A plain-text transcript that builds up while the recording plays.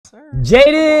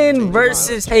Jayden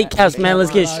versus HATECAPS, man. Let's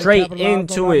get straight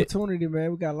into it.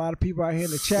 Man. We got a lot of people out here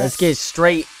in the chat. Let's get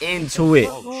straight into it.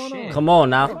 Come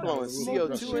on now.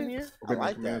 CO2 in here? I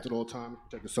like that.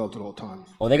 Check yourself to the whole time.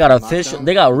 Oh, they got official.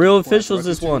 They got real officials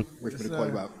this one. Wait for me to call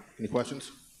you out. Any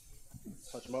questions?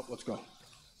 Touch them up. Let's go.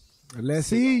 Let's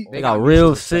see. They got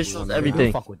real officials,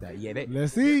 everything.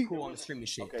 Let's see.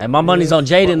 Hey, my money's on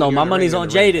Jayden though. My money's on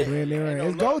Jayden.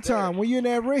 It's go time. When you in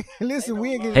that ring, listen,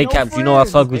 we ain't getting HATECAPS, you know I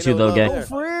fuck with you though, gang. no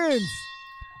friends.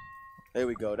 There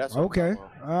we go. That's okay.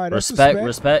 All right. Respect.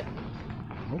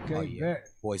 Okay. Oh, yeah.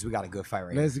 Boys, we got a good fight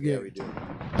right Let's here. get it.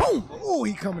 Boom. Oh,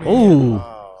 he coming in. Ooh.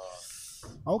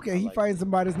 Okay, he fighting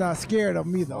somebody that's not scared of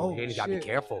me though. Oh, Jayden's got to be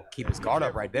careful. Keep his guard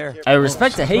up right there. Hey,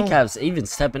 respect to HATECAPS even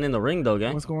stepping in the ring though,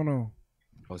 gang. What's going on?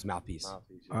 Oh, his mouthpiece. All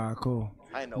right, cool.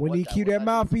 We need to keep that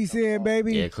mouthpiece in,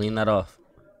 baby. Yeah, clean that off.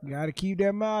 You gotta keep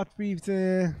that mouthpiece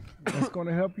in. That's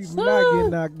gonna help you from not getting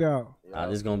knocked out. Nah,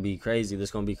 this is gonna be crazy. This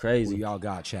is gonna be crazy. Who y'all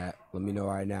got, chat? Let me know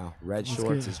right now. Red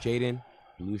shorts is Jayden.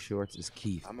 Blue shorts is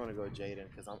Keith. I'm gonna go Jayden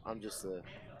because I'm just a.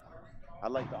 I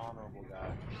like the honorable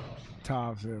guy.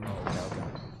 Tops him. Okay.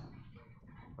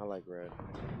 I like red.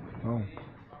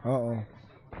 Boom,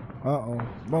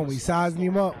 we sizing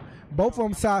him up. Both of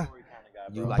them size.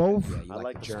 You like both. The, yeah, you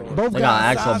like the journey. Both they got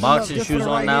actual sizing boxing up shoes for the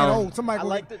on now. Oh, somebody I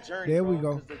like the journey. There we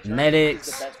go.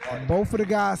 Medics. Both of the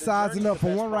guys sizing up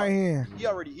for one right hand. He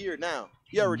already here now.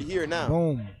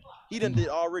 Boom. He did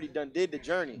the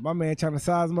journey. My man trying to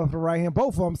size him up for the right hand.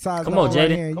 Both of them sizing Come on, up for the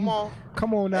right Jayden. hand.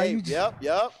 Come on now. Hey, You just,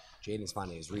 yep. Jayden's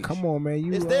finding his reach. Come on,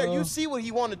 man. It's there. You see what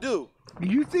he want to do.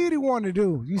 You see what he want to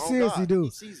do. You seriously do.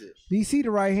 He sees it. You see the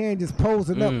right hand just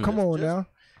posing up. Come on now.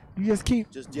 You just keep.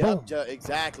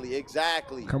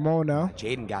 Exactly. Come on now.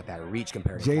 Jayden got that reach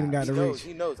compared to Jayden got the reach.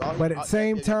 He knows. But at the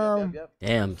same time,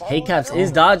 Damn, HATECAPS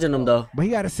is dodging them though. but he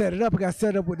got to set it up. He got to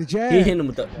set it up with the jab. He hitting them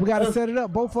with the We got to set it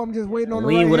up. Both of them just waiting on the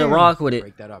lean right with it, hand. rock with it.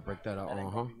 Break that up.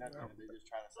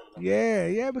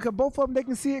 Yeah, because both of them, they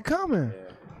can see it coming.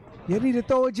 You need to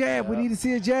throw a jab. We need to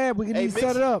see a jab. We need to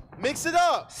set it up. Mix it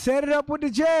up. Set it up with the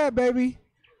jab, baby.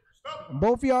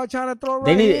 Both of y'all trying to throw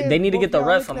right They need to get the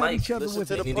ref a mic. They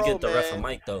They need to get the ref a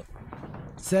mic though.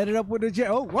 Set it up with the jab.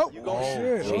 Oh, whoa.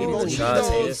 Shit.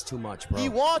 Jayden's too much, bro. He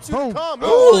wants you to come.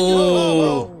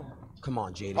 Ooh. Come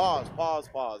on, Jayden. Pause.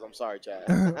 I'm sorry, Chad.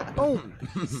 Boom.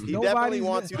 He definitely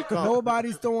wants you to come.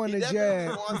 Nobody's throwing the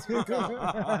jab.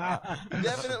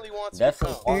 Definitely wants you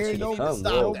to come.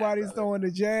 Nobody's throwing the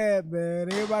jab,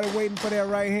 man. Everybody waiting for that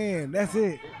right hand. That's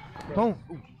it. Boom.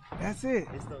 That's it.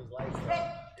 It's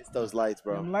those lights,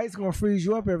 bro. Them lights gonna freeze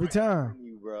you up every time.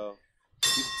 You, bro.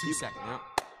 2 seconds. Yeah.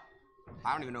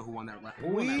 I don't even know who won that round.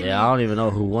 Yeah, I don't even know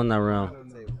who won that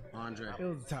round. Andre. It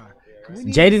was time.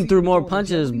 Jayden threw more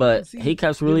punches, but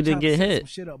HATECAPS really didn't get hit.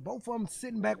 Both of them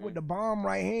sitting back with the bomb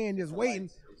right hand, just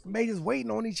waiting. They just waiting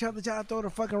on each other trying to throw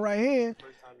the fucking right hand.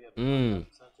 Yeah.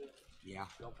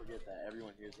 Don't forget that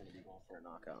everyone here is going to be going for a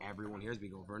knockout. Everyone here is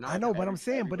going for a knockout. I know, but I'm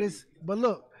saying, but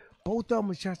look, both of them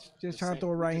are just trying to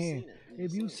throw a right hand.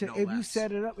 If you set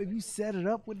it up with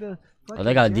the Oh,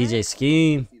 they got DJ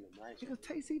Scheme. It'll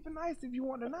taste even nice if you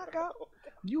want a knockout.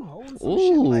 You holding some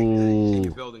shit like that.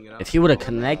 You're building it up. If he would have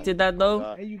connected that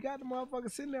though. And you got the motherfucker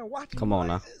sitting there watching. Come on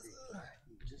now.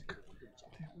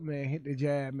 Man, hit the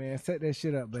jab, man. Set that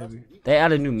shit up, baby. They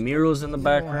added new murals in the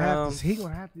background. He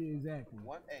gonna have to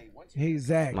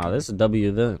exactly. Nah, this is a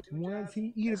W then. Once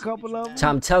he eat a couple of them.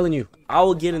 I'm telling you, I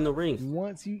will get in the ring.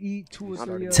 Once you eat 2 or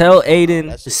 3 of Tell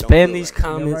Aiden to spam these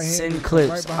comments, send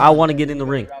clips. I want to get in the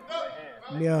ring.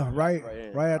 Yeah, right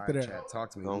after that. Chad,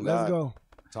 talk to me. Let's go.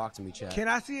 Talk to me, Chad. Can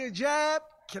I see a jab?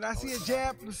 Can I see a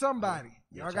jab from somebody?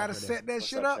 Y'all gotta set that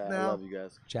shit up now. I love you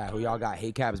guys. Chat, who y'all got?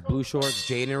 HATECAPS blue shorts,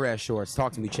 Jayden red shorts.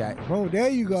 Talk to me, chat. Oh, there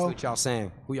you go. What y'all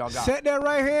saying? Who y'all got? Set that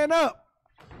right hand up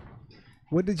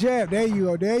with the jab. There you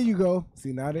go. There you go.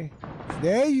 See now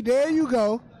there you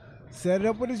go. Set it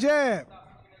up with the jab.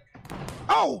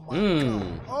 Oh my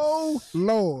God. Oh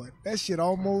Lord, that shit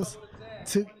almost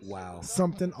took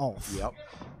something off. Yep.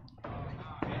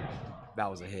 That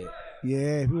was a hit.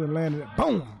 Yeah, if he would have landed it,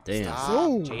 boom. Damn.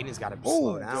 Jayden's got to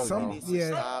slow down.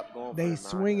 They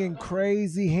swinging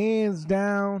crazy, hands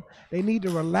down. They need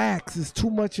to relax. It's too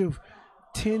much of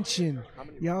tension.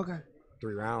 Y'all got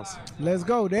 3 rounds. Let's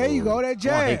go. There you go. That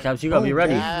jab. HATECAPS, you gotta be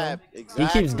ready. He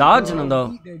keeps dodging them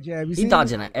though. He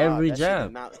dodging at every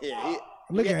jab.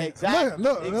 Look at it.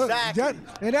 Look.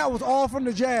 And that was all from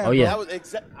the jab. Oh yeah.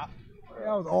 That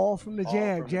was all from the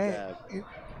jab.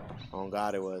 Oh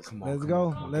God, it was. Let's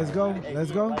go.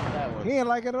 He ain't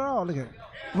like it at all. Look at it.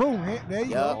 Boom. There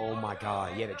you go. Oh my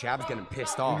God. Yeah, the jab's getting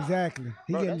pissed off. Exactly.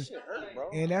 He Bro, getting, that shit hurt, bro.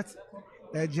 and that's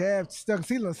That jab stuck.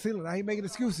 See, look. Now he making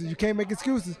excuses. You can't make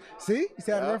excuses. See? You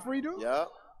see how the referee do? Yeah.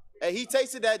 Hey, he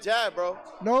tasted that jab, bro.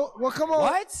 No. Well, come on.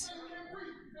 What?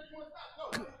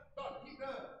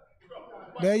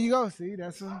 There you go. See,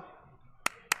 that's a.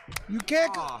 You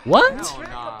can't. What? You can't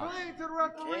complain to the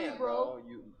referee, bro.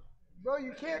 Bro,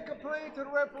 you can't complain to the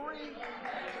referee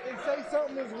and say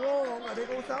something is wrong or they're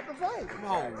going to stop the fight.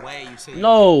 No way you say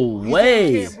No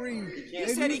way. You can't breathe. You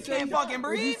said he can't fucking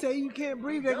breathe? If you say you can't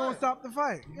breathe, they're going to stop the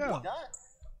fight. Yeah.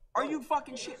 Are you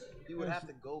fucking shit? He would have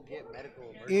to go get medical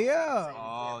emergency. Yeah.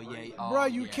 Oh, yeah. Oh, bro,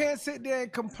 you can't sit there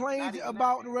and complain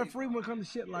about the referee when it comes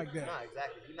to shit like that. No,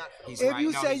 exactly. He's If right.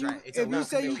 you No, say he's you right. It's if a you real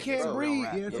say you commission. It's can't a real breathe,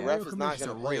 rap. yeah, it's The a ref real is not commission.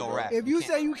 gonna It's a real play, rap. bro. If you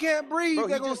say you can't breathe, Bro,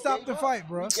 they're he gonna just stop gave the up. fight,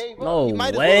 bro. No He might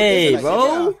as well way, give it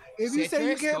bro. If you say you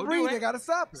Citrus, can't go breathe, do they it. gotta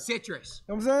stop it. Citrus.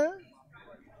 You know what I'm saying?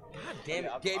 God damn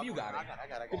it. Gabe, you got it. I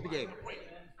got it. Give it to Gabe.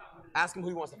 Ask him who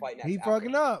he wants to fight next. He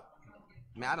fucking up.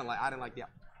 Man, I didn't like the.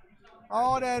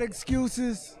 All that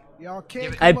excuses. Y'all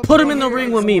can't. Hey, come up put him here in the and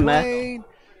ring with me, man. complain.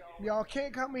 Y'all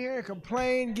can't come here and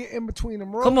complain, get in between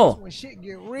them ropes. Come on. When shit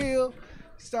get real,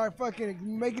 start fucking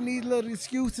making these little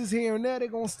excuses here and there, they're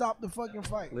gonna stop the fucking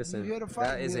fight. Listen, you hear the fight,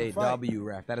 that is you hear a the fight. W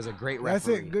ref. That is a great That's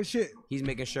referee. it. Good shit. He's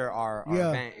making sure our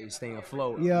event is staying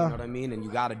afloat. Yeah. You know what I mean? And you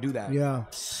got to do that. Yeah.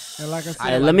 And like I said,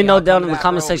 Hey, let me know down in the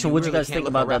comment section what you guys think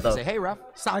about that, though. Say, hey, ref,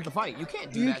 stop the fight. You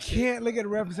can't do you that shit. can't look at the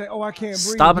ref and say, "Oh, I can't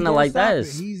breathe." Stopping He it gonna like stop that it.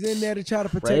 is He's in there to try to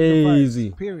protect crazy. the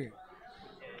fight. Period.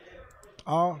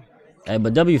 Oh. Hey,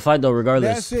 but W fight though,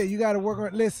 regardless. That's it. You got to work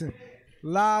on. Listen, a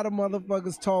lot of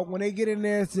motherfuckers talk when they get in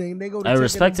there saying they go to. Hey,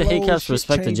 respect to HATECAPS, HATECAPS,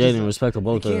 respect to Jayden, respect to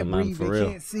both they of can't them, man, breathe, for they real.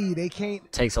 can't see. They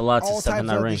can't. Takes a lot to all step in types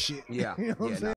that of ring. shit. Yeah. You know what I'm saying?